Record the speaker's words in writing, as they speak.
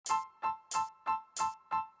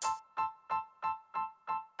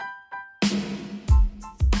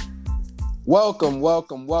Welcome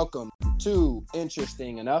to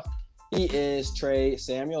Interesting Enough. He is Trey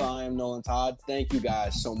Samuel. I am Nolan Todd. Thank you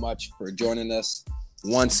guys so much for joining us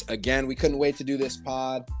once again. We couldn't wait to do this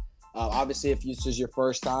pod. Obviously, if this is your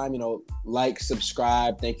first time, like,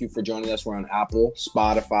 subscribe. Thank you for joining us. We're on Apple,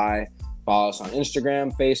 Spotify. Follow us on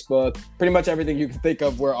Instagram, Facebook. Pretty much everything you can think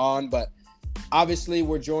of, we're on. But obviously,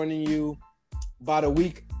 we're joining you about a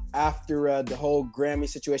week after the whole Grammy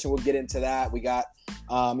situation. We'll get into that. We got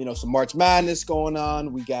some March Madness going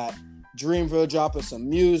on. We got Dreamville dropping some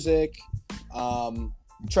music.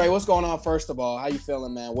 Trey, what's going on first of all? How you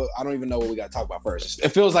feeling, man? I don't even know what we got to talk about first. It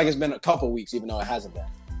feels like it's been a couple weeks, even though it hasn't been.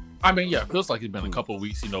 I mean, yeah, it feels like it's been a couple of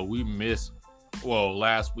weeks. We missed,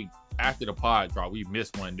 last week after the pod drop, we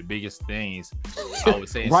missed one of the biggest things I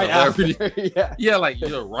was saying. Right after.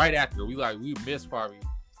 Right after. We missed probably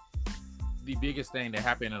the biggest thing that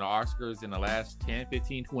happened in the Oscars in the last 10,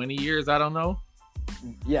 15, 20 years. I don't know.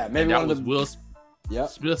 Yeah, maybe and that was Will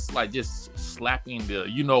Yep. just slapping the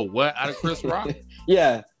you-know-what out of Chris Rock.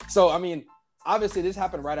 Yeah. So, I mean, obviously this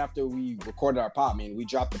happened right after we recorded our pod. I mean, we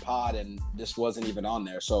dropped the pod and this wasn't even on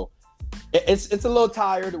there. So it's a little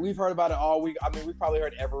tired. We've heard about it all week. I mean, we've probably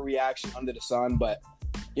heard every reaction under the sun, but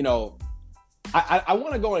I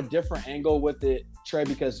want to go on a different angle with it, Trey,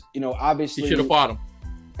 because obviously you should have fought him.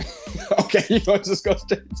 Okay, just go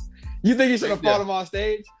straight. You think you should have fought him on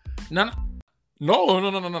stage? No.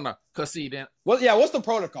 Cause see then. Well, yeah. What's the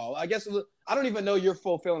protocol? I guess I don't even know your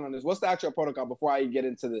full feeling on this. What's the actual protocol before I get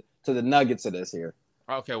into the nuggets of this here?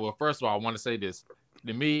 Okay. Well, first of all, I want to say this.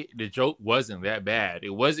 To me, the joke wasn't that bad. It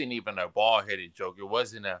wasn't even a bald-headed joke. It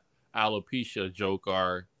wasn't a alopecia joke,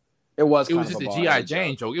 or it was just a G.I.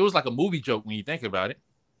 Jane joke. It was like a movie joke when you think about it.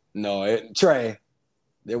 No, Trey,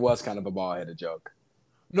 it was kind of a bald-headed joke.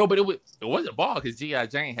 No, but it wasn't bald because G.I.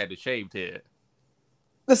 Jane had the shaved head.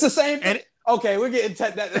 It's the same thing. Okay, we're getting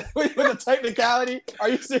with the technicality. Are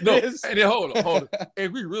you serious? No, and then hold on.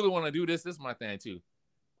 If we really want to do this, this is my thing too.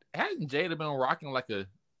 Hasn't Jada been rocking like a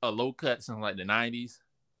low cut since like the 90s?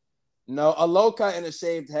 No, a low cut and a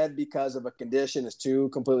shaved head because of a condition is two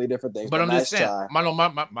completely different things. But I'm just saying,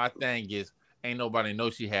 my thing is, ain't nobody know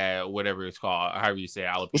she had whatever it's called, however you say,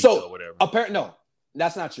 alopecia or whatever. No,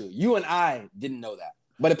 that's not true. You and I didn't know that.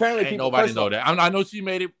 But apparently nobody know that. I know she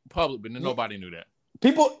made it public, but nobody knew that.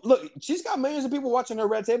 People, look, she's got millions of people watching her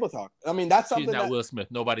Red Table Talk. I mean, that's something. She's not Will Smith.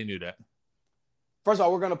 Nobody knew that. First of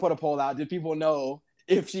all, we're going to put a poll out. Did people know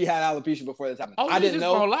if she had alopecia before this happened? I didn't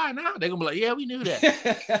know. They're going to lie now. They're going to be like, yeah, we knew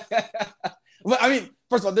that. But I mean,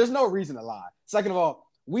 first of all, there's no reason to lie. Second of all,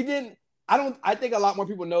 we didn't. I think a lot more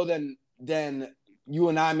people know than you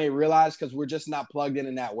and I may realize because we're just not plugged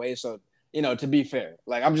in that way. So, to be fair,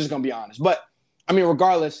 like, I'm just going to be honest. But, I mean,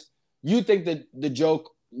 regardless, you think that the joke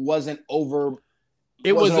wasn't over.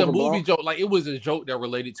 It was a movie joke. Like, it was a joke that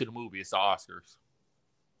related to the movie. It's the Oscars.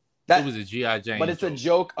 It was a G.I. Jane But it's a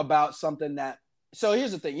joke about something that... So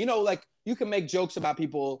here's the thing. Like, you can make jokes about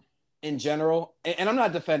people in general. And I'm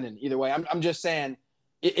not defending either way. I'm just saying,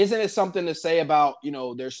 isn't it something to say about,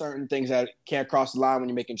 there's certain things that can't cross the line when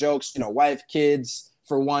you're making jokes? Wife, kids,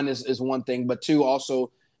 for one, is one thing. But two,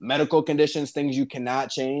 also medical conditions, things you cannot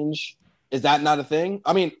change. Is that not a thing?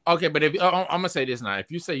 I mean, okay, but if I'm gonna say this now, if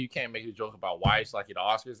you say you can't make a joke about wives like at the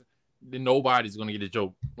Oscars, then nobody's gonna get a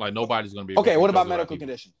joke. Like nobody's gonna be. Okay, what about medical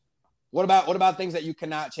conditions? What about things that you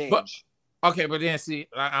cannot change? But then see,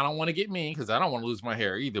 I don't want to get mean because I don't want to lose my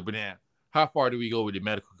hair either. But then, how far do we go with the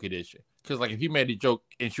medical condition? Because like if you made a joke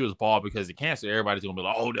and she was bald because of cancer, everybody's gonna be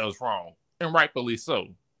like, "Oh, that was wrong," and rightfully so.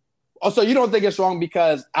 Oh, so you don't think it's wrong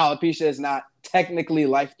because alopecia is not technically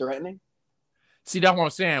life-threatening? See, that's what I'm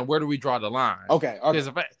saying. Where do we draw the line? Okay. Because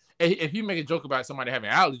if you make a joke about somebody having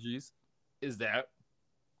allergies, is that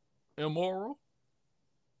immoral?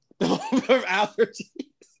 Allergies?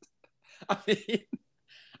 I mean,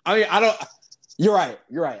 I don't. You're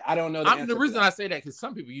right. I don't know the reason I say that because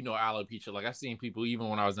some people, alopecia. Like I've seen people even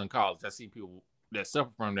when I was in college. I seen people that suffer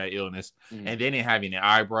from that illness, and they didn't have any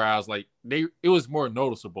eyebrows. Like it was more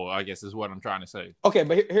noticeable. I guess is what I'm trying to say. Okay,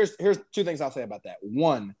 but here's two things I'll say about that.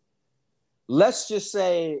 One. Let's just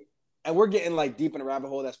say, and we're getting like deep in a rabbit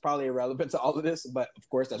hole that's probably irrelevant to all of this, but of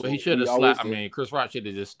course that's what he should have slapped. I mean, Chris Rock should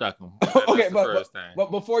have just stuck him. Okay,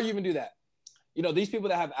 but before you even do that, these people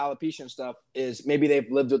that have alopecia and stuff is maybe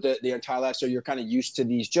they've lived with their entire life, so you're kind of used to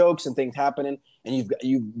these jokes and things happening, and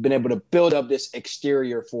you've been able to build up this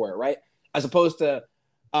exterior for it, right? As opposed to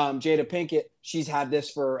Jada Pinkett, she's had this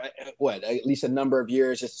for at least a number of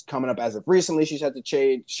years. It's coming up as of recently. She's had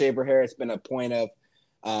to shave her hair. It's been a point of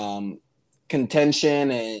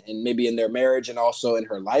contention and maybe in their marriage and also in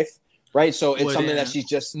her life, right? So it's something that she's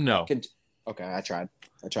just no. Okay, I tried.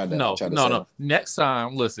 I tried to. No, Tried to no, say no. that. Next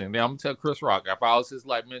time, listen, now I'm gonna tell Chris Rock. If I was his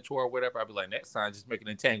like mentor or whatever, I'd be like, next time, just make an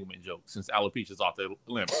entanglement joke since alopecia is off the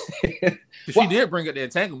limits. Because Well, she did bring up the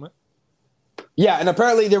entanglement. yeah, and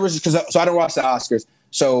apparently there was so I don't watch the Oscars.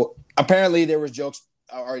 So apparently there was jokes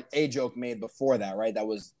or a joke made before that, right? That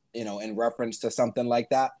was in reference to something like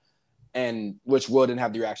that, and which Will didn't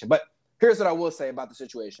have the reaction. But here's what I will say about the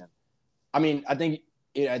situation. I mean, I think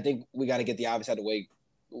we got to get the obvious out of the way.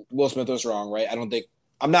 Will Smith was wrong, right? I don't think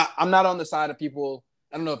I'm not on the side of people.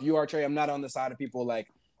 I don't know if you are, Trey. I'm not on the side of people like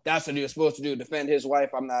that's what he was supposed to do, defend his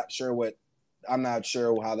wife. I'm not sure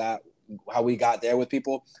how we got there with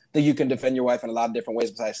people. I think you can defend your wife in a lot of different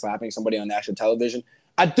ways besides slapping somebody on national television.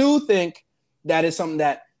 I do think that is something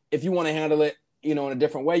that if you want to handle it, in a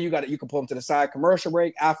different way, you can pull them to the side, commercial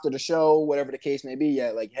break after the show, whatever the case may be. Yeah,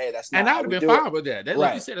 like, hey, that's not. And I would have been fine with that. That, like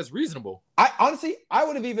right. you said, that's reasonable. I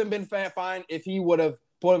would have even been fine if he would have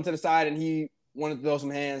pulled him to the side and he wanted to throw some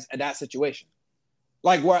hands at that situation.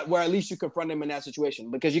 Like where at least you confront him in that situation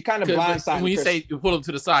because you kind of blindside. When you say you pull him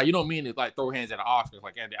to the side, you don't mean to like throw hands at the Oscars,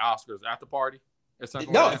 like at the Oscars after party or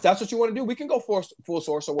something. No, like if that's what you want to do, we can go full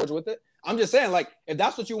source awards with it. I'm just saying, like, if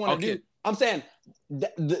that's what you want to do, I'm saying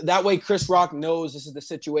that way Chris Rock knows this is the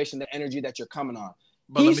situation, the energy that you're coming on.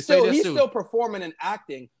 But he's still performing and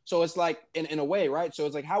acting, so it's like in a way, right? So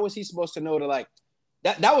it's like, how was he supposed to know to like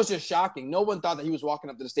that? That was just shocking. No one thought that he was walking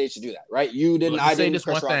up to the stage to do that, right? You didn't. I didn't. This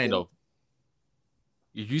one thing though.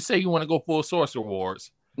 If you say you want to go full source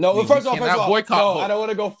awards, no. First off, no, I don't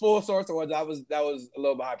want to go full source awards. That was a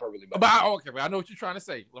little bit hyperbole. But I know what you're trying to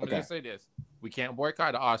say. Let me just say this: we can't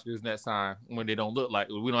boycott the Oscars next time when they don't look like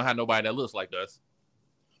we don't have nobody that looks like us.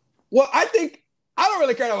 Well, I don't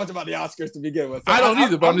really care that much about the Oscars to begin with. So I don't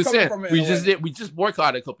either, but I'm just saying we just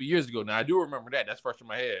boycotted a couple years ago. Now I do remember that. That's fresh in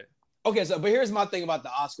my head. Okay, but here's my thing about the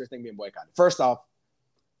Oscars thing being boycotted. First off,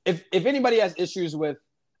 if anybody has issues with,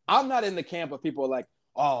 I'm not in the camp of people like,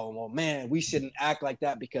 oh, well, man, we shouldn't act like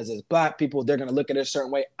that because as Black people, they're going to look at it a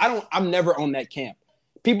certain way. I'm never on that camp.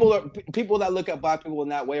 People that look at Black people in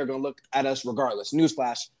that way are going to look at us regardless.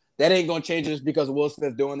 Newsflash, that ain't going to change just because of Will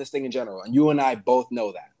Smith doing this thing in general. And you and I both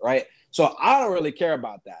know that, right? So I don't really care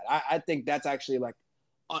about that. I think that's actually like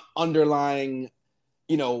underlying,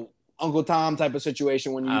 Uncle Tom type of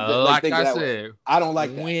situation when you think I said, I don't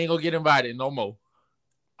like that. We ain't going to get invited no more.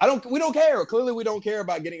 We don't care. Clearly, we don't care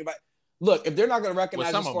about getting invited. Look, if they're not going to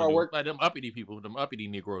recognize us for our work, like them uppity people, them uppity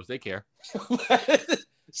Negroes, they care.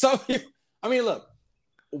 Some people, I mean, look,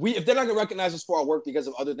 if they're not going to recognize us for our work because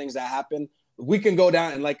of other things that happen, we can go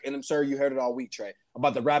down and I'm sure you heard it all week, Trey,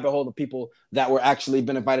 about the rabbit hole of people that were actually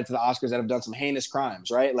been invited to the Oscars that have done some heinous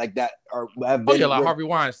crimes, right? Like that have been. Like Harvey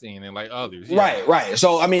Weinstein and like others. Yeah. Right.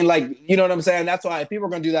 So I mean, like, you know what I'm saying? That's why if people are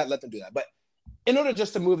going to do that, let them do that. But in order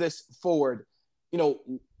just to move this forward,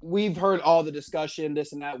 we've heard all the discussion,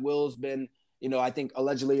 this and that. Will's been, I think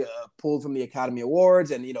allegedly pulled from the Academy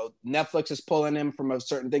Awards, and Netflix is pulling him from a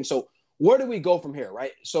certain thing. So where do we go from here,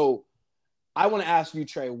 right? So I want to ask you,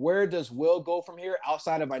 Trey, where does Will go from here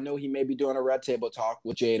outside of, I know he may be doing a Red Table Talk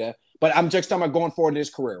with Jada, but I'm just talking about going forward in his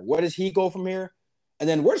career. Where does he go from here? And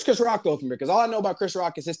then where does Chris Rock go from here? Because all I know about Chris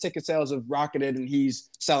Rock is his ticket sales have rocketed and he's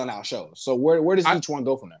selling out shows. So where does each one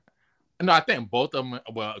go from there? No, I think both of them.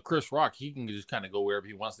 Well, Chris Rock, he can just kind of go wherever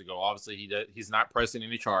he wants to go. Obviously, he's not pressing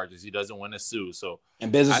any charges. He doesn't want to sue. So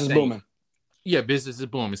and business is booming. Yeah, business is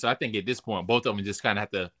booming. So I think at this point, both of them just kind of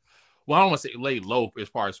have to. Well, I don't want to say lay low as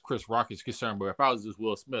far as Chris Rock is concerned, but if I was just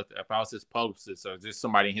Will Smith, if I was his publicist or just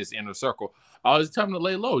somebody in his inner circle, I was telling him to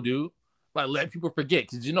lay low, dude. Like, let people forget,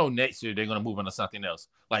 because next year they're going to move into something else.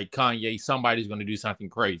 Like Kanye, somebody's going to do something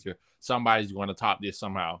crazy. Somebody's going to top this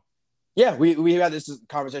somehow. Yeah, we had this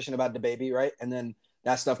conversation about DaBaby, right? And then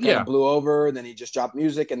that stuff kind of blew over. And then he just dropped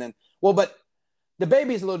music. And then, but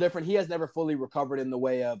DaBaby's a little different. He has never fully recovered in the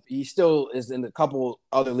way of, he still is in a couple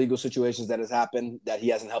other legal situations that has happened that he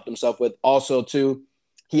hasn't helped himself with. Also, too,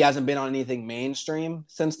 he hasn't been on anything mainstream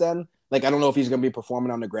since then. Like, I don't know if he's going to be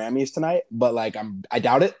performing on the Grammys tonight, but like, I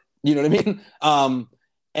doubt it. You know what I mean?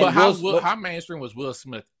 But how mainstream was Will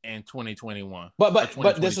Smith in 2021?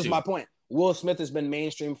 But this is my point. Will Smith has been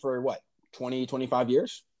mainstream for what, 20, 25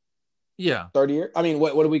 years? Yeah. 30 years? I mean,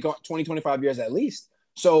 what do we go? 20, 25 years at least.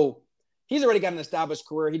 So he's already got an established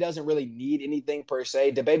career. He doesn't really need anything per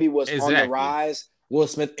se. DaBaby was on the rise. Will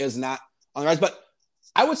Smith is not on the rise. But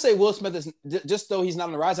I would say Will Smith is, just though he's not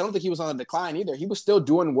on the rise, I don't think he was on the decline either. He was still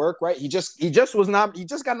doing work, right? He just got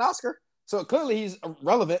an Oscar. So clearly he's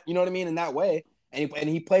relevant, you know what I mean, in that way. And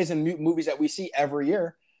he plays in movies that we see every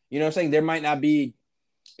year. You know what I'm saying? There might not be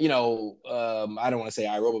I don't want to say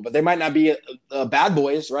iRobot, but they might not be Bad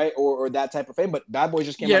Boys, right, or that type of fame. But Bad Boys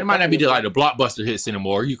just came Yeah, out. it might not be like the blockbuster hits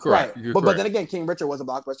anymore. You're correct. Right. You're But correct. then again, King Richard was a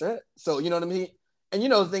blockbuster hit. So you know what I mean? And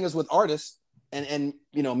the thing is with artists and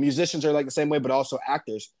musicians are like the same way, but also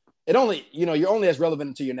actors. It only, you're only as relevant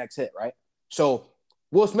until your next hit, right? So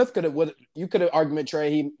Will Smith could have argument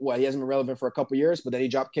Trey, he hasn't been relevant for a couple years, but then he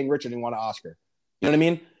dropped King Richard and won an Oscar. You know what I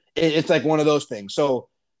mean? It's like one of those things. So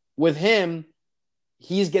with him,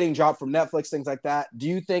 he's getting dropped from Netflix, things like that. Do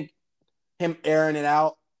you think him airing it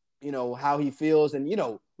out, how he feels? And,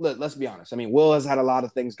 look, let's be honest. I mean, Will has had a lot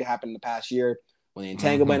of things happen in the past year when the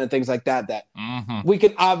entanglement and things like that we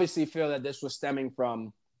can obviously feel that this was stemming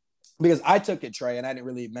from, because I took it, Trey, and I didn't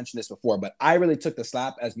really mention this before, but I really took the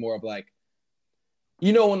slap as more of like,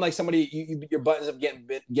 when like somebody, your buttons are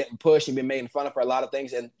getting pushed and been made fun of for a lot of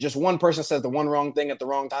things, and just one person says the one wrong thing at the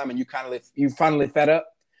wrong time, and you finally fed up.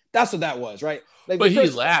 That's what that was, right? Like, but he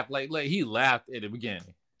laughed, like he laughed at the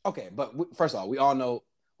beginning. Okay, but first of all, we all know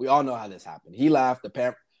how this happened. He laughed.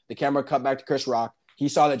 The camera cut back to Chris Rock. He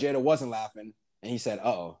saw that Jada wasn't laughing, and he said,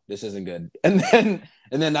 "Uh-oh, this isn't good." And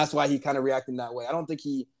then that's why he kind of reacted that way. I don't think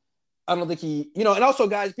he, and also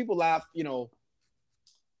guys, people laugh,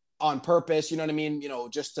 on purpose, you know what I mean?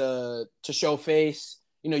 Just to show face.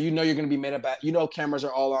 You're going to be made up at, cameras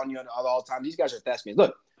are all on you all the time. These guys are thespians.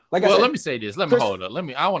 Look, like I said, let me say this. Hold up.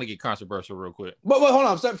 I want to get controversial real quick. But hold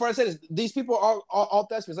on. Before I say this, these people are all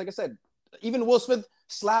thespians. Like I said, even Will Smith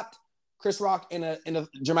slapped Chris Rock in a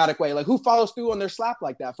dramatic way. Like, who follows through on their slap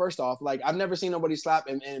like that? First off, like, I've never seen nobody slap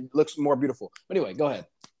and looks more beautiful. But anyway, go ahead.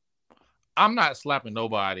 I'm not slapping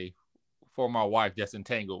nobody for my wife that's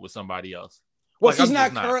entangled with somebody else. Well, like, she's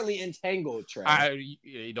not currently entangled, Trey.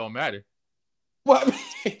 It don't matter. Well,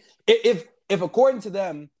 if according to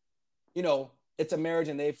them, it's a marriage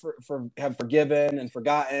and they have forgiven and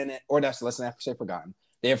forgotten, or let's not say forgotten.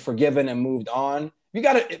 They have forgiven and moved on. You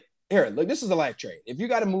got to look. This is a life trait. If you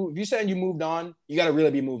got to move, if you're saying you moved on, you got to really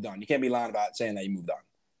be moved on. You can't be lying about saying that you moved on.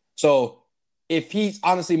 So if he's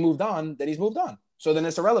honestly moved on, then he's moved on. So then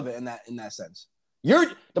it's irrelevant in that sense.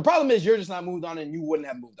 The problem is you're just not moved on, and you wouldn't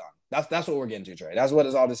have moved on. That's what we're getting to, Trey. That's what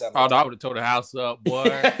it's all this. Oh, I would have tore the house up, boy.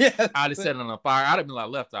 I'd have set it on fire. I'd have been like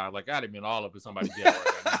left eye, like I'd have been all up in somebody's jail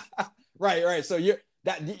right now. Right. So you're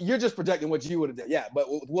just projecting what you would have done. Yeah, but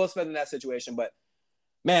Will Smith in that situation. But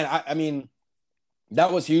man, I mean,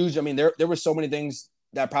 that was huge. I mean, there were so many things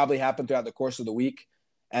that probably happened throughout the course of the week,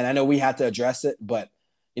 and I know we had to address it. But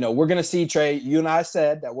we're gonna see, Trey. You and I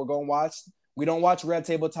said that we're gonna watch. We don't watch Red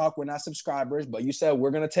Table Talk. We're not subscribers, but you said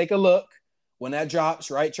we're gonna take a look when that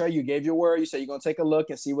drops, right, Trey? You gave your word. You said you're gonna take a look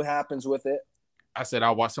and see what happens with it. I said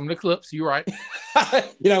I'll watch some of the clips. You're right.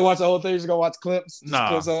 You're not watch the whole thing. You're just gonna watch clips. No,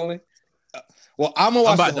 clips only. Well, I'm gonna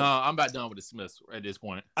watch. I'm about done with the Smiths at this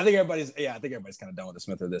point. I think everybody's kind of done with the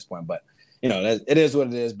Smith at this point. But it is what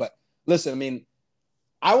it is. But listen, I mean,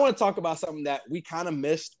 I want to talk about something that we kind of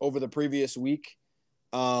missed over the previous week,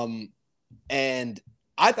 and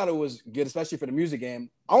I thought it was good, especially for the music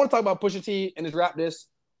game. I want to talk about Pusha T and his rap diss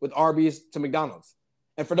with Arby's to McDonald's.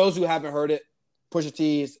 And for those who haven't heard it, Pusha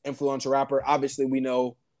T is influential rapper. Obviously, we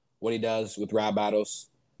know what he does with rap battles,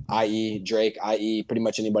 i.e. Drake, i.e. pretty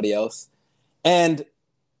much anybody else. And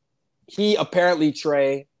he apparently,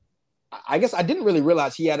 Trey, I guess I didn't really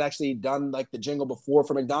realize he had actually done like the jingle before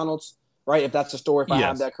for McDonald's, right? If that's the story, if I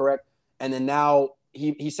have that correct. And then now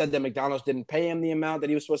he said that McDonald's didn't pay him the amount that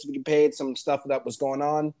he was supposed to be paid, some stuff that was going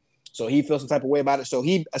on. So he feels some type of way about it. So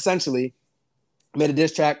he essentially made a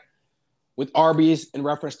diss track with Arby's in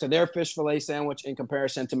reference to their fish fillet sandwich in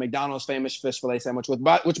comparison to McDonald's famous fish fillet sandwich,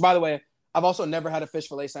 which, by the way, I've also never had a fish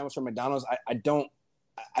fillet sandwich from McDonald's. I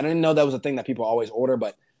didn't know that was a thing that people always order,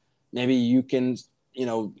 but maybe you can,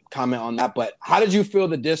 comment on that. But how did you feel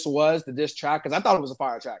the diss track? Because I thought it was a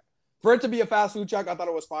fire track. For it to be a fast food track, I thought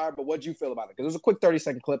it was fire. But what did you feel about it? Because it was a quick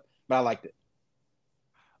 30-second clip, but I liked it.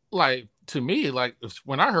 Like, to me, like,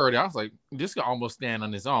 when I heard it, I was like, this could almost stand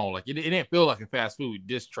on its own. Like, it didn't feel like a fast food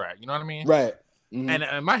diss track. You know what I mean? Right. Mm-hmm. And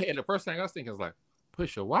in my head, the first thing I was thinking was like,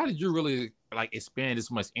 Pusha, why did you really, like, expand this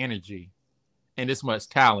much energy and this much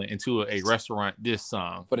talent into a restaurant diss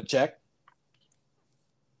song? For the check?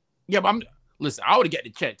 Yeah, but listen, I would have got the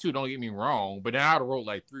check, too. Don't get me wrong. But then I would have wrote,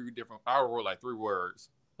 like, three words.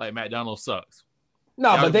 Like, McDonald's sucks.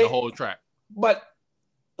 No, but the whole track. But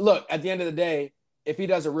look, at the end of the day, if he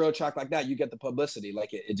does a real track like that, you get the publicity, like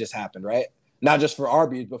it just happened, right? Not just for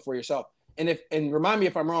Arby's, but for yourself. And remind me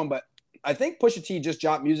if I'm wrong, but I think Pusha T just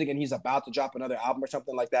dropped music and he's about to drop another album or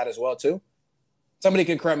something like that as well too. Somebody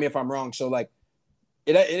can correct me if I'm wrong. So like,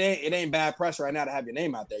 it ain't bad press right now to have your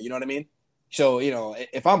name out there. You know what I mean? So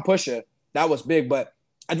if I'm Pusha, that was big. But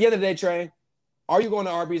at the end of the day, Trey, Are you going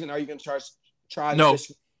to Arby's and are you going to try the No.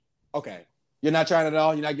 fish? Okay. You're not trying it at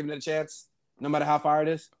all? You're not giving it a chance? No matter how far it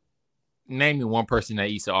is? Name me one person that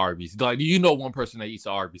eats at Arby's. Like, do you know one person that eats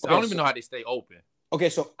at Arby's? Okay, I don't even know how they stay open. Okay,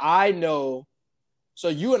 so I know. So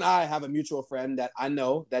you and I have a mutual friend that I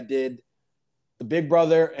know that did the Big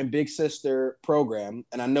Brother and Big Sister program,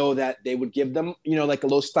 and I know that they would give them, like a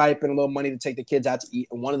little stipend, a little money to take the kids out to eat.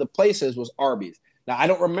 And one of the places was Arby's. Now I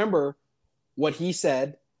don't remember what he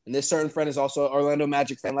said, and this certain friend is also an Orlando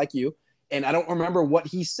Magic fan like you, and I don't remember what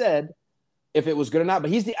he said, if it was good or not,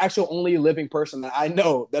 but he's the actual only living person that I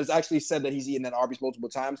know that has actually said that he's eaten at Arby's multiple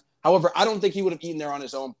times. However, I don't think he would have eaten there on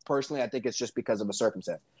his own personally. I think it's just because of a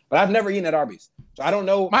circumstance. But I've never eaten at Arby's, so I don't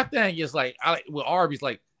know. My thing is like, with Arby's,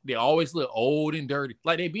 like they always look old and dirty.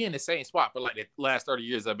 Like they be in the same spot for like the last 30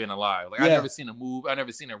 years I've been alive. Like I've never seen a move. I've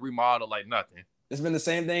never seen a remodel, like nothing. It's been the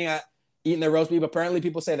same thing. Eating their roast beef. Apparently,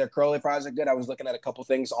 people say their curly fries are good. I was looking at a couple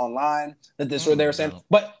things online that they were saying.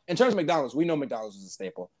 But in terms of McDonald's, we know McDonald's is a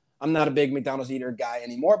staple. I'm not a big McDonald's eater guy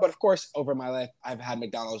anymore, but of course, over my life, I've had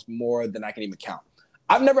McDonald's more than I can even count.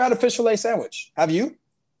 I've never had a fish fillet sandwich. Have you?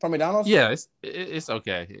 From McDonald's? Yeah, it's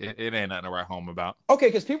okay. It ain't nothing to write home about. Okay,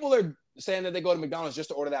 because people are saying that they go to McDonald's just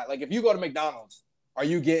to order that. Like, if you go to McDonald's, are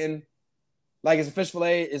you getting, like, is a fish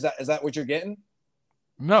fillet? Is that what you're getting?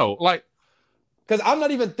 No, like, because I'm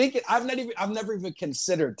not even thinking. I've never even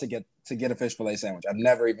considered to get a fish fillet sandwich. I've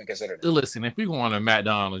never even considered it. Listen, if we go on to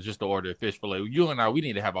McDonald's just to order a fish fillet, you and I, we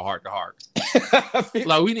need to have a heart to heart.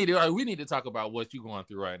 Like we need to talk about what you're going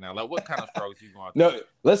through right now. Like what kind of struggles you going through? No,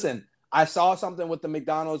 listen. I saw something with the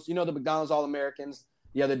McDonald's. You know the McDonald's All-Americans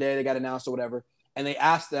the other day. They got announced or whatever, and they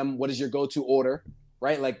asked them, "What is your go-to order?"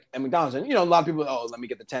 Right, like at McDonald's, and a lot of people, let me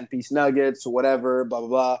get the 10-piece nuggets or whatever, blah blah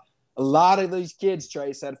blah. A lot of these kids,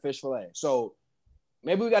 Trey, said fish fillet. So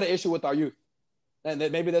maybe we got an issue with our youth. And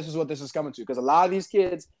maybe this is what this is coming to. Because a lot of these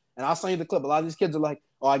kids, and I'll send you the clip, a lot of these kids are like,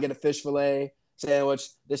 I get a fish fillet sandwich,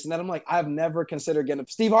 this and that. I'm like, I've never considered getting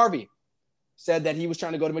Steve Harvey said that he was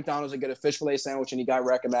trying to go to McDonald's and get a fish fillet sandwich, and he got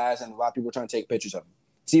recognized, and a lot of people were trying to take pictures of him.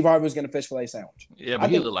 Steve Harvey was getting a fish fillet sandwich. Yeah, but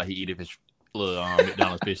he looked like he eat a fish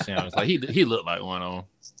McDonald's fish sandwich. Like he looked like one on.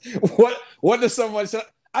 What does someone say?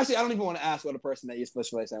 Actually, I don't even want to ask what a person that eats fish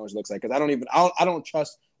fillet sandwich looks like because I don't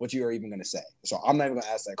trust what you are even going to say. So I'm not even going to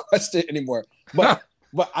ask that question anymore. But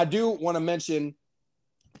I do want to mention,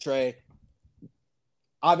 Trey,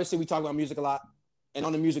 obviously we talk about music a lot. And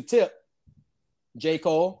on the music tip, J.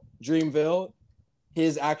 Cole, Dreamville,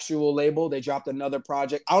 his actual label, they dropped another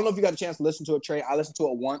project. I don't know if you got a chance to listen to it, Trey. I listened to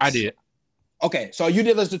it once. I did. Okay, so you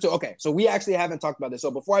did listen to it. Okay, so we actually haven't talked about this. So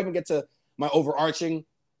before I even get to my overarching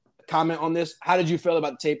comment on this, how did you feel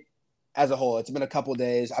about the tape as a whole? It's been a couple of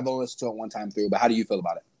days. I've only listened to it one time through, but how do you feel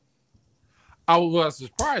about it? I was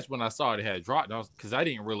surprised when I saw it had dropped because I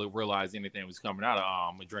didn't really realize anything was coming out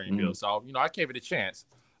of Dreamville. So I gave it a chance.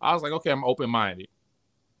 I was like, okay, I'm open-minded.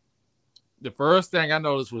 The first thing I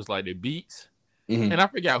noticed was like the beats, and I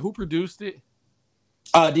forgot who produced it.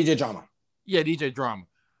 DJ Drama. Yeah, DJ Drama.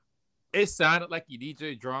 It sounded like a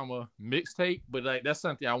DJ Drama mixtape, but like that's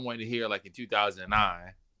something I wanted to hear like in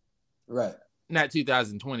 2009. Right. Not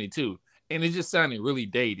 2022. And it just sounded really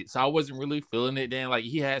dated. So I wasn't really feeling it then. Like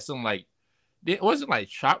he had some like, it wasn't like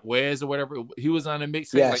Shaq West or whatever. He was on the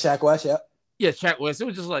mix. Yeah, like, Shaq West, yeah. Yeah, Shaq West. It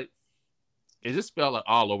was just like, it just felt like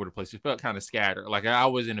all over the place. It felt kind of scattered. Like I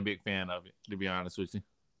wasn't a big fan of it, to be honest with you.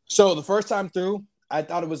 So the first time through, I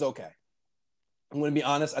thought it was okay. I'm going to be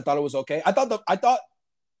honest. I thought it was okay. I thought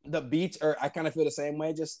the beats are, I kind of feel the same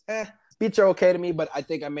way. Just, beats are okay to me, but I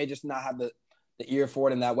think I may just not have the ear for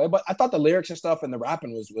it in that way. But I thought the lyrics and stuff and the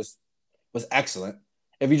rapping was excellent.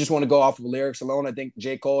 If you just want to go off of lyrics alone, I think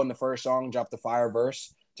J. Cole in the first song dropped the fire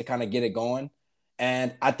verse to kind of get it going.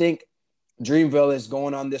 And I think Dreamville is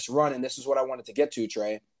going on this run, and this is what I wanted to get to,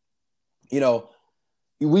 Trey.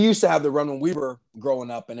 We used to have the run when we were growing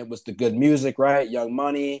up, and it was the good music, right? Young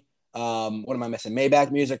Money. What am I missing?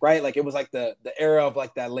 Maybach Music, right? Like it was like the era of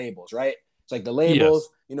like that labels, right? It's like the labels,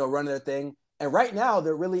 running their thing. And right now,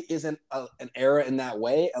 there really isn't an era in that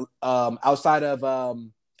way outside of,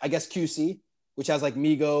 I guess, QC, which has like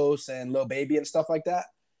Migos and Lil Baby and stuff like that.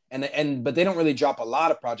 But they don't really drop a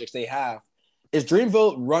lot of projects they have. Is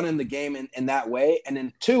Dreamville running the game in that way? And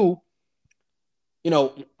then two,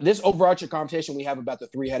 this overarching conversation we have about the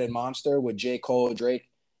three-headed monster with J. Cole, Drake,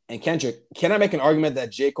 and Kendrick, can I make an argument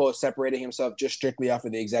that J. Cole is separating himself just strictly off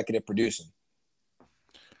of the executive producing?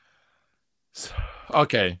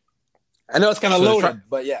 Okay. I know it's kind of loaded,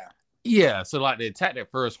 but yeah. Yeah, so like to attack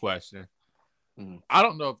that first question, I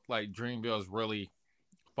don't know if like Dreamville is really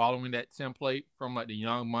following that template from like the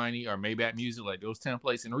Young Money or Maybach Music, like those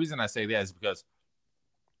templates. And the reason I say that is because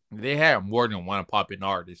they have more than one popping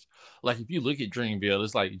artist. Like if you look at Dreamville,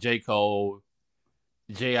 it's like J. Cole,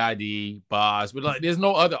 JID, Boz, but like there's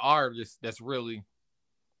no other artist that's really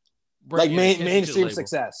Like bringing attention to the mainstream label.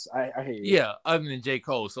 success. I hear you. Yeah, other than J.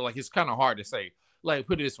 Cole. So like it's kind of hard to say. Like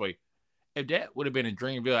put it this way. If that would have been a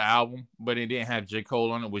Dreamville album, but it didn't have J.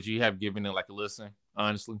 Cole on it, would you have given it like a listen,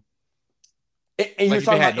 honestly? And Like you're if it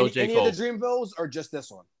talking had about no J. any of the Cole. Dreamvilles or just this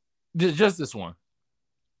one? Just this one.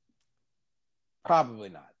 Probably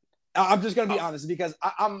not. I'm just gonna be Oh. honest because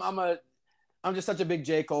I'm just such a big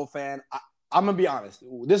J. Cole fan. I'm gonna be honest.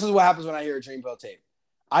 This is what happens when I hear a Dreamville tape.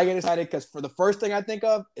 I get excited because for the first thing I think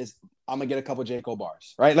of is I'm gonna get a couple J. Cole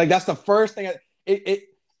bars, right? Like that's the first thing. It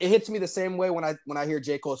hits me the same way when I hear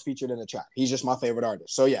J. Cole's featured in a track. He's just my favorite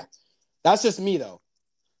artist. So yeah, that's just me though.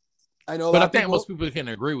 I know a But lot I of think people. most people can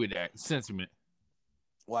agree with that sentiment.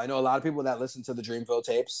 Well, I know a lot of people that listen to the Dreamville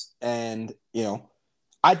tapes, and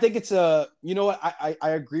I think it's a. You know what? I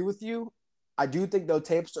agree with you. I do think those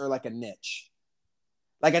tapes are like a niche.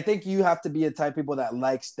 Like I think you have to be a type of people that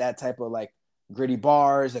likes that type of like gritty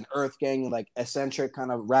bars and Earth Gang, like eccentric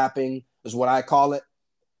kind of rapping is what I call it.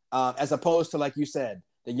 As opposed to like you said,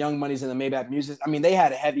 the Young Money's and the Maybach Music. I mean, they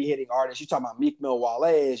had a heavy hitting artists. You talking about Meek Mill,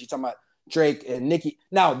 Wale's. You talking about Drake and Nicki.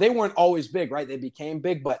 Now they weren't always big, right? They became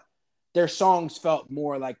big, but their songs felt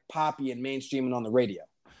more like poppy and mainstream and on the radio.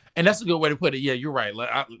 And that's a good way to put it. Yeah, you're right. Like,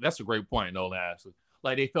 that's a great point, Nolan, actually.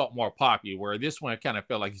 Like they felt more poppy, where this one kind of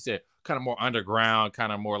felt like you said, kind of more underground,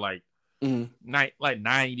 kind of more like like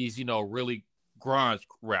 90s, really grunge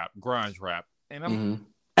rap. And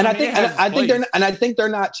And I mean, it has its place. I think they're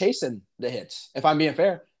not chasing the hits. If I'm being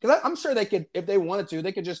fair, because I'm sure they could, if they wanted to,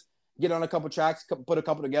 they could just get on a couple tracks, put a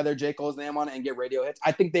couple together, J. Cole's name on it, and get radio hits.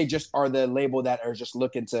 I think they just are the label that are just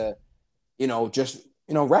looking to,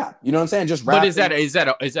 rap. You know what I'm saying? Just rap. But is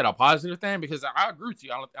that a positive thing? Because I agree with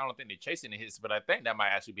you. I don't think they're chasing the hits, but I think that might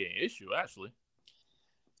actually be an issue. Actually,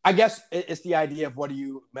 I guess it's the idea of what do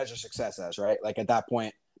you measure success as, right? Like at that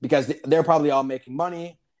point, because they're probably all making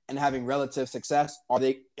money and having relative success.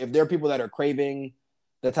 If there are people that are craving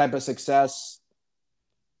the type of success?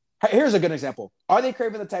 Here's a good example. Are they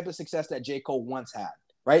craving the type of success that J. Cole once had,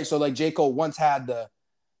 right? So like J. Cole once had the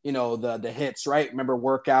hits, right? Remember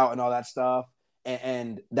Workout and all that stuff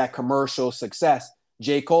and that commercial success.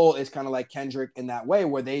 J. Cole is kind of like Kendrick in that way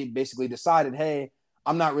where they basically decided, hey,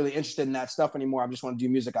 I'm not really interested in that stuff anymore. I just want to do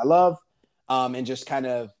music I love and just kind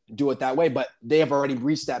of do it that way. But they have already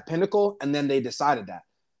reached that pinnacle, and then they decided that.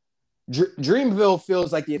 Dreamville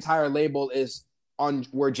feels like the entire label is on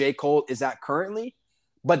where J. Cole is at currently,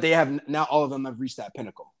 but they have now all of them have reached that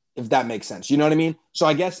pinnacle, if that makes sense. You know what I mean? So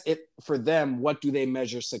I guess for them, what do they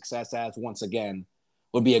measure success as once again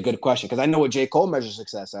would be a good question. Because I know what J. Cole measures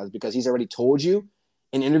success as because he's already told you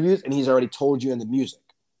in interviews and he's already told you in the music.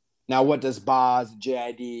 Now, what does Boz,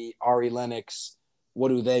 JID, Ari Lennox, what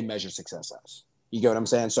do they measure success as? You get what I'm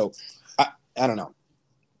saying? So I don't know.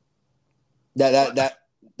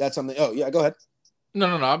 That's something. Oh, yeah, go ahead. no.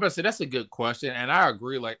 I'm about to say that's a good question, and I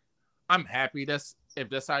agree. Like, I'm happy if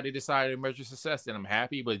that's how they decided to measure success, then I'm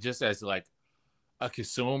happy. But just as like a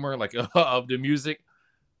consumer, like of the music,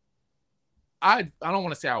 I don't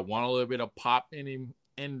want to say I want a little bit of pop in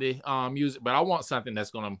the music, but I want something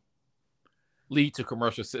that's gonna lead to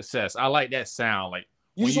commercial success. I like that sound. Like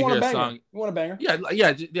You when just you want hear a a banger. song, You want a banger.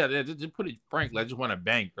 yeah. Just put it frankly, I just want a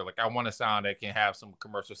banger. Like I want a sound that can have some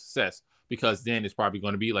commercial success because then it's probably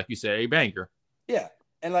going to be like you said, a banger. Yeah.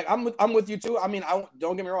 And like I'm with you too. I mean, I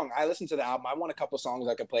don't get me wrong. I listen to the album. I want a couple songs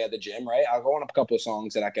I can play at the gym, right? I want a couple of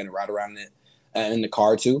songs that I can ride around in the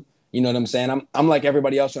car too. You know what I'm saying? I'm like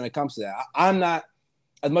everybody else when it comes to that. I'm not,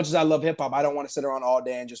 as much as I love hip hop, I don't want to sit around all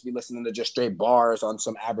day and just be listening to just straight bars on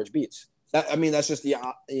some average beats. That's just the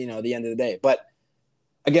the end of the day. But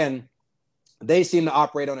again, they seem to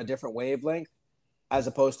operate on a different wavelength as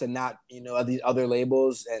opposed to not these other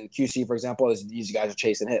labels and QC, for example, is these guys are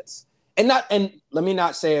chasing hits. And let me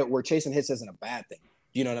not say we're chasing hits isn't a bad thing.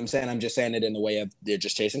 You know what I'm saying? I'm just saying it in the way of they're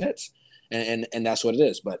just chasing hits, and that's what it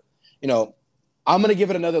is. But I'm gonna give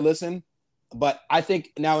it another listen. But I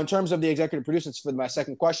think now in terms of the executive producers for my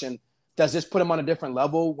second question, does this put him on a different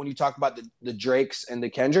level when you talk about the Drakes and the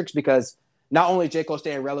Kendricks? Because not only is J. Cole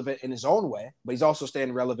staying relevant in his own way, but he's also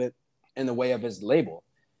staying relevant in the way of his label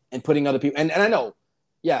and putting other people. And I know,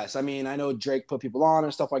 yes, I mean I know Drake put people on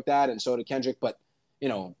and stuff like that, and so did Kendrick. But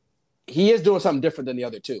he is doing something different than the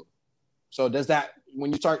other two. So does that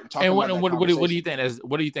when you start talking And about that what do you think?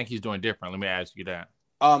 What do you think he's doing different? Let me ask you that.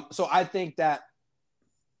 So I think that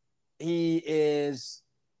he is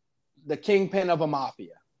the kingpin of a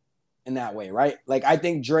mafia in that way, right? Like I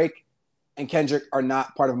think Drake and Kendrick are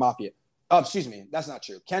not part of mafia. Oh, excuse me. That's not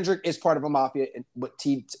true. Kendrick is part of a mafia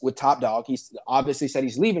with Top Dog. He's obviously said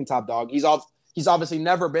he's leaving Top Dog. He's obviously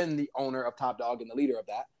never been the owner of Top Dog and the leader of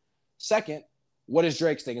that. Second, what is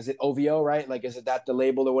Drake's thing? Is it OVO, right? Like, is it that the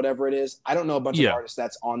label or whatever it is? I don't know a bunch of artists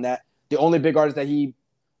that's on that. The only big artist that he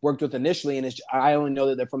worked with initially, and I only know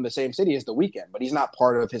that they're from the same city as The Weeknd, but he's not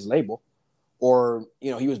part of his label. Or,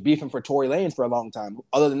 he was beefing for Tory Lanez for a long time.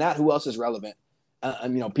 Other than that, who else is relevant?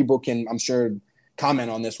 People can, I'm sure,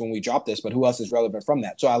 comment on this when we drop this, but who else is relevant from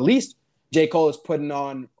that? So at least J. Cole is putting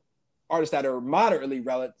on artists that are moderately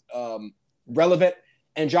relevant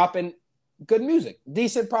and dropping good music,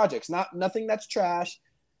 decent projects, nothing that's trash,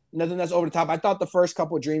 nothing that's over the top. I thought the first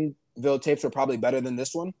couple of Dreamville tapes were probably better than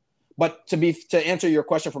this one. But to answer your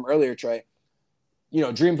question from earlier, Trey,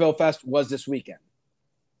 Dreamville Fest was this weekend,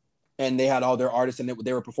 and they had all their artists, and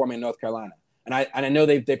they were performing in North Carolina. And I know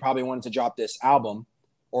they probably wanted to drop this album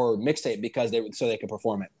or mixtape because so they could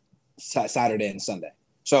perform it Saturday and Sunday.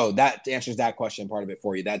 So that answers that question, part of it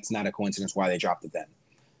for you. That's not a coincidence why they dropped it then.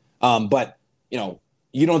 But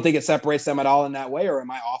you don't think it separates them at all in that way, or am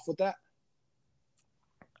I off with that?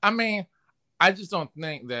 I mean, I just don't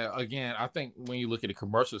think that. Again, I think when you look at the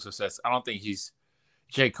commercial success, I don't think he's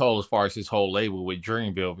J. Cole as far as his whole label with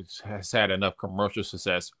Dreamville, which has had enough commercial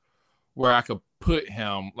success where I could put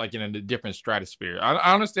him like in a different stratosphere.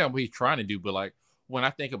 I understand what he's trying to do, but like when I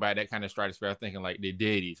think about that kind of stratosphere, I'm thinking like the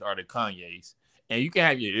Diddy's or the Kanye's, and you can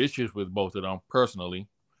have your issues with both of them personally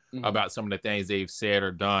about some of the things they've said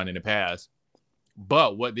or done in the past.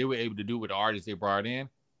 But what they were able to do with the artists they brought in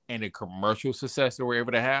and the commercial success they were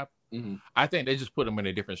able to have, I think they just put them in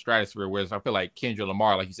a different stratosphere. Whereas I feel like Kendrick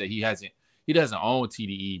Lamar, like you said, he doesn't own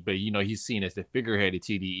TDE, but he's seen as the figurehead of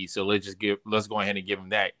TDE. So let's go ahead and give him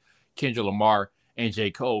that. Kendrick Lamar and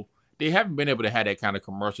J. Cole, they haven't been able to have that kind of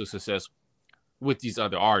commercial success with these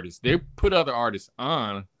other artists. They put other artists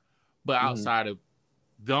on, but outside of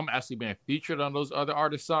them actually being featured on those other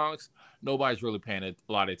artists' songs, nobody's really paying a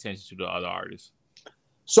lot of attention to the other artists.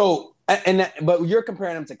 So, but you're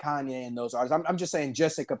comparing them to Kanye and those artists. I'm just saying,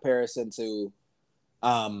 just in comparison to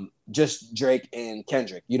just Drake and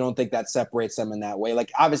Kendrick. You don't think that separates them in that way?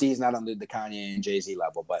 Like, obviously, he's not on the Kanye and Jay-Z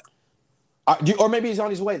level, but or maybe he's on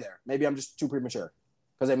his way there. Maybe I'm just too premature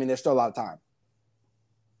because there's still a lot of time.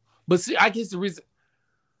 But see, I guess the reason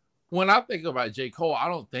when I think about J. Cole, I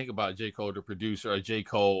don't think about J. Cole the producer or J.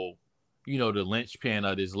 Cole, the linchpin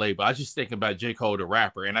of this label. I just think about J. Cole the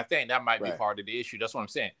rapper, and I think that might be part of the issue. That's what I'm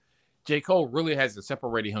saying. J. Cole really hasn't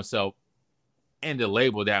separated himself in the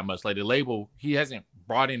label that much. Like the label, he hasn't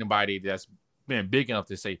brought anybody that's been big enough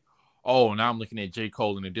to say, "Oh, now I'm looking at J.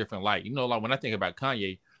 Cole in a different light." Like when I think about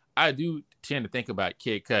Kanye, I do tend to think about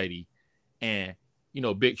Kid Cudi and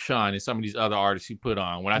Big Sean and some of these other artists he put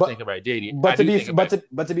on. When I think about Diddy, but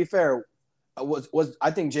to be fair,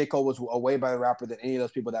 I think J. Cole was a way better rapper than any of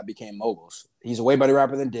those people that became moguls. He's a way better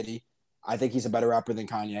rapper than Diddy. I think he's a better rapper than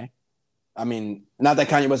Kanye. I mean, not that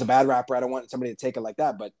Kanye was a bad rapper. I don't want somebody to take it like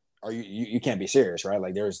that, but you can't be serious, right?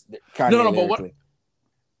 Like there's Kanye.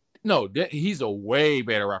 He's a way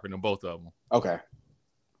better rapper than both of them. Okay.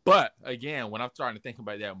 But again, when I'm starting to think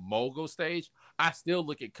about that mogul stage, I still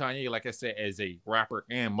look at Kanye, like I said, as a rapper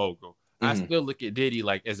and mogul. I still look at Diddy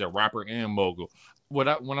like as a rapper and mogul. What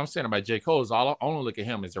I'm saying about J. Cole is I only look at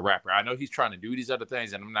him as a rapper. I know he's trying to do these other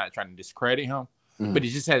things, and I'm not trying to discredit him, but he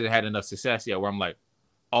just hasn't had enough success yet. Where I'm like,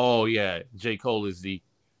 oh yeah, J. Cole is the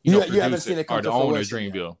you haven't seen it come or the to owner of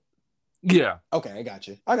Dreamville. Yeah. Okay, I got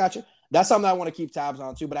you. That's something I want to keep tabs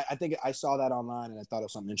on too. But I think I saw that online and I thought it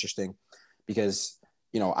was something interesting because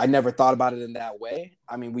I never thought about it in that way.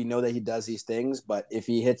 I mean, we know that he does these things, but if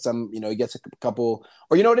he hits some, he gets a couple,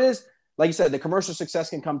 or what it is, like you said, the commercial success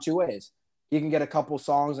can come two ways. He can get a couple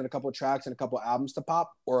songs and a couple tracks and a couple albums to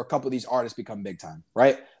pop, or a couple of these artists become big time,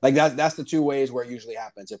 right? Like that's the two ways where it usually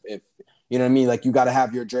happens. If you know what I mean, like you got to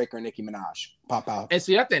have your Drake or Nicki Minaj pop out. And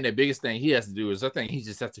see, I think the biggest thing he has to do is I think he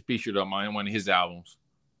just has to feature them on one of his albums.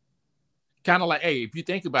 Kind of like, hey, if you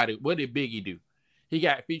think about it, what did Biggie do? He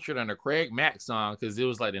got featured on a Craig Mack song because it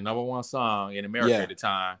was like the #1 song in America at the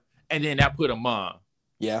time. And then that put him on.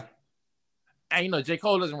 Yeah. And, J.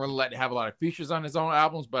 Cole doesn't really like to have a lot of features on his own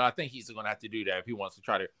albums, but I think he's going to have to do that if he wants to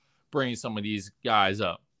try to bring some of these guys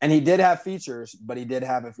up. And he did have features, but he did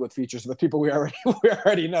have it with features with people we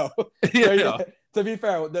already know. Yeah. To be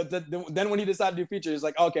fair, then when he decided to do features, it's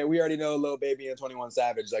like, okay, we already know Lil Baby and 21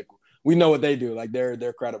 Savage. Like, we know what they do. Like,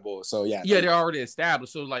 they're credible. So, yeah. Yeah, they're already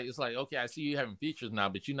established. So, like, it's like, okay, I see you having features now,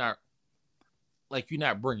 but you're not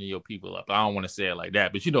bringing your people up. I don't want to say it like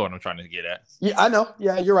that, but you know what I'm trying to get at. Yeah, I know.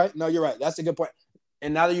 Yeah, you're right. No, you're right. That's a good point.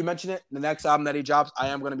 And now that you mention it, the next album that he drops, I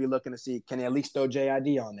am going to be looking to see, can he at least throw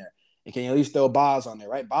JID on there? can you at least throw Boz on there,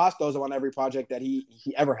 right? Boz throws him on every project that he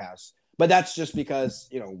ever has. But that's just because,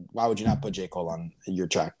 why would you not put J. Cole on your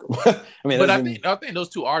track? I mean, but I think those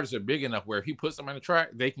two artists are big enough where if he puts them on the track,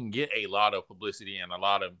 they can get a lot of publicity and a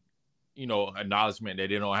lot of, acknowledgement that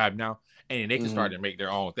they don't have now. And they can start to make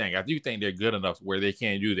their own thing. I do think they're good enough where they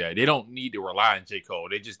can do that. They don't need to rely on J. Cole.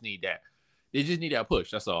 They just need that. They just need that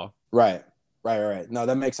push. That's all. Right. No,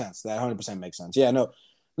 that makes sense. That 100% makes sense. Yeah, no,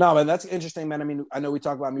 man, that's interesting, man. I mean, I know we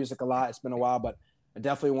talk about music a lot. It's been a while, but I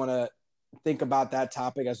definitely want to think about that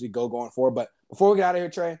topic as we go going forward. But before we get out of here,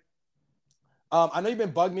 Trey, I know you've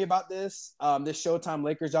been bugging me about this Showtime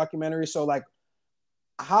Lakers documentary. So, like,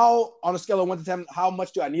 how, on a scale of 1 to 10, how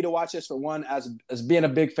much do I need to watch this, for one, as being a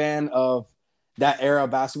big fan of that era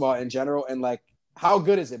of basketball in general, and like, how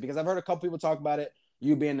good is it? Because I've heard a couple people talk about it,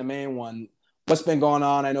 you being the main one. What's been going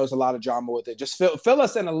on? I know there's a lot of drama with it. Just fill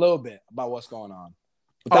us in a little bit about what's going on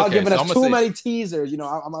without giving us too many teasers. I'm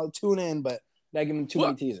gonna tune in, but not giving too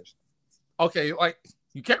many teasers. Okay, like,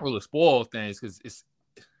 you can't really spoil things because it's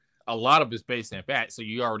a lot of it's based in fact, so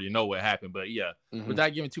you already know what happened. But yeah,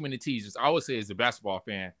 without giving too many teasers, I would say as a basketball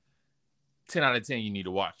fan, 10 out of 10, you need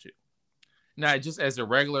to watch it. Now, just as a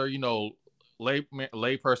regular,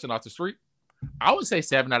 lay person off the street, I would say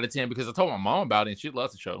 7 out of 10 because I told my mom about it and she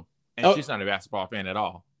loves the show, and she's not a basketball fan at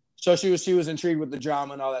all. So she was intrigued with the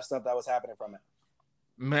drama and all that stuff that was happening from it.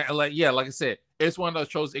 Man, like I said, it's one of those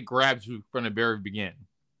shows, it grabs you from the very beginning.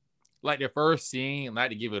 Like the first scene, not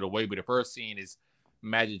to give it away, but the first scene is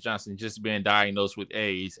Magic Johnson just being diagnosed with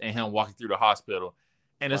AIDS and him walking through the hospital.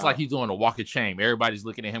 And it's like he's doing a walk of shame. Everybody's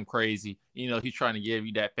looking at him crazy. He's trying to give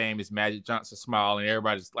you that famous Magic Johnson smile, and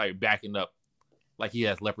everybody's like backing up like he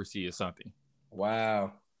has leprosy or something.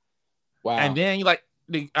 Wow. And then I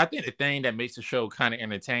think the thing that makes the show kind of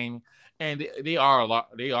entertaining, and they are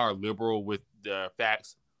liberal with the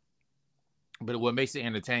facts, but what makes it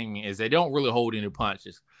entertaining is they don't really hold any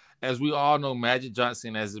punches. As we all know, Magic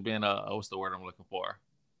Johnson has been what's the word I'm looking for?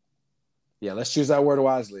 Yeah, let's choose that word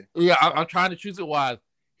wisely. Yeah, I'm trying to choose it wisely.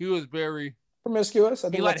 He was very promiscuous.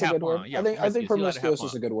 I think that's a good word. Yeah, I think promiscuous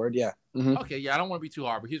is a good word. Yeah. Mm-hmm. Okay. Yeah, I don't want to be too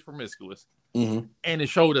hard, but he's promiscuous, and the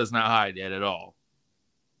show does not hide that at all.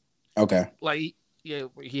 Okay. Like, yeah,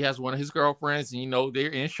 he has one of his girlfriends, and they're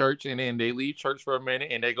in church, and then they leave church for a minute,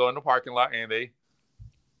 and they go in the parking lot, and they.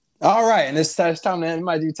 All right, and it's time to end. It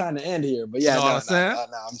might be time to end here, but yeah, no,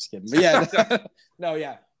 I'm just kidding. But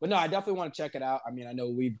yeah, I definitely want to check it out. I mean, I know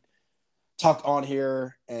we've talked on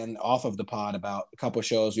here and off of the pod about a couple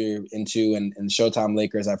shows we're into, and Showtime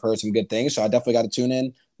Lakers. I've heard some good things, so I definitely got to tune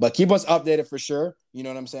in. But keep us updated for sure. You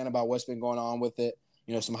know what I'm saying about what's been going on with it.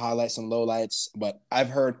 Some highlights, some lowlights, but I've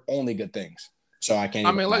heard only good things. So I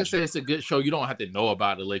can't. Like I said, it's a good show. You don't have to know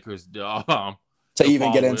about the Lakers to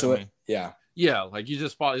even get into it. Yeah. Yeah, like you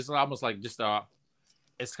just follow. It's almost like just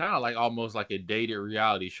it's kind of like almost like a dated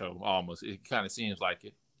reality show. Almost, it kind of seems like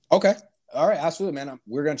it. Okay, all right, absolutely, man.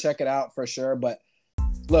 We're gonna check it out for sure. But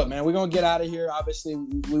look, man, we're gonna get out of here. Obviously,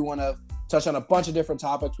 we want to touch on a bunch of different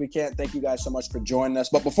topics. We can't thank you guys so much for joining us.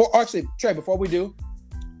 But Trey, before we do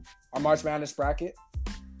our March Madness bracket,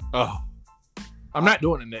 I'm not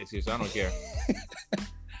doing it next year, so I don't care.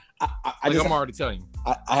 I'm already telling you.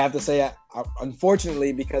 I have to say,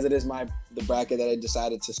 unfortunately, because it is the bracket that I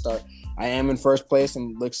decided to start, I am in first place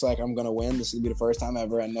and looks like I'm going to win. This is going to be the first time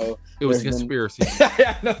ever. I know it was a conspiracy.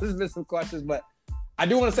 I know there's been some questions, but I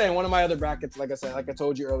do want to say in one of my other brackets, like I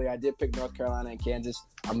told you earlier, I did pick North Carolina and Kansas.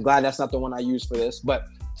 I'm glad that's not the one I used for this. But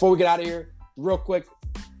before we get out of here, real quick,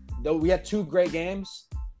 though, we had two great games.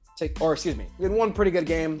 We had one pretty good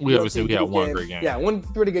game. We obviously had one great game. Yeah, one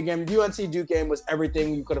pretty good game. UNC Duke game was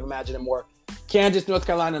everything you could have imagined and more. Kansas, North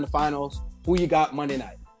Carolina in the finals. Who you got Monday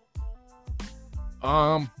night?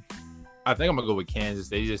 I think I'm gonna go with Kansas.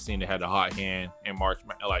 They just seem to have the hot hand in March,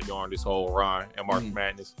 like during this whole run in March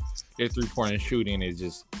Madness. Their 3-point shooting is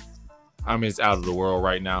just, it's out of the world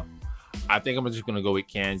right now. I think I'm just gonna go with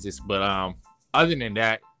Kansas. But other than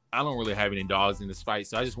that, I don't really have any dogs in this fight,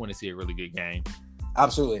 so I just want to see a really good game.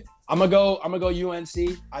 Absolutely. I'm gonna go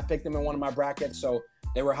UNC. I picked them in one of my brackets, so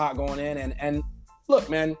they were hot going in. And look,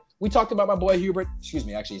 man, we talked about my boy Hubert. Excuse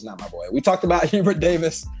me, actually, he's not my boy. We talked about Hubert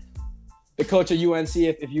Davis, the coach of UNC.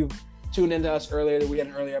 If you tuned into us earlier, we had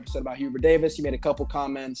an earlier episode about Hubert Davis. He made a couple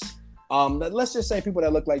comments. Let's just say people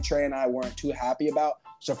that look like Trey and I weren't too happy about.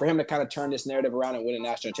 So for him to kind of turn this narrative around and win a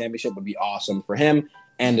national championship would be awesome for him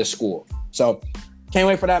and the school. So can't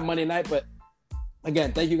wait for that Monday night, but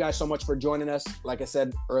again, thank you guys so much for joining us. Like I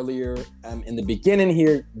said earlier in the beginning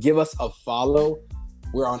here, give us a follow.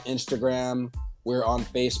 We're on Instagram. We're on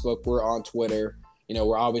Facebook. We're on Twitter.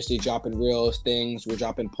 We're obviously dropping reels, things. We're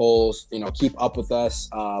dropping polls. Keep up with us.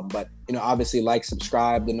 But obviously like,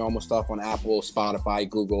 subscribe, the normal stuff on Apple, Spotify,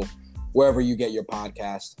 Google, wherever you get your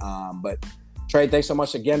podcast. But Trey, thanks so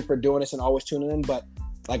much again for doing this and always tuning in. But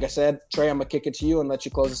like I said, Trey, I'm gonna kick it to you and let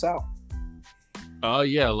you close us out.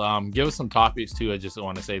 Give us some topics too. I just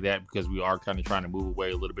want to say that because we are kind of trying to move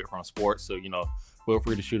away a little bit from sports. So, feel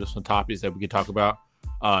free to shoot us some topics that we can talk about,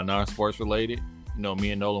 non-sports related.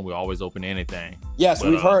 Me and Nolan, we're always open to anything. Yes,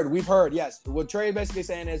 we've heard. Yes. What Trey is basically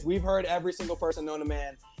saying is we've heard every single person known to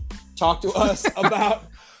man talk to us about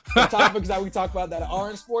the topics that we talk about that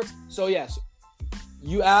are in sports. So yes,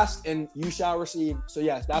 you ask and you shall receive. So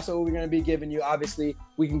yes, that's what we're going to be giving you. Obviously,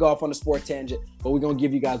 we can go off on a sport tangent, but we're going to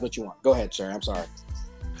give you guys what you want. Go ahead, sir. I'm sorry.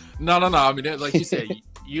 No. I mean, like you said,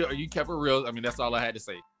 you kept it real. I mean, that's all I had to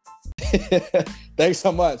say. Thanks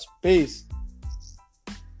so much. Peace.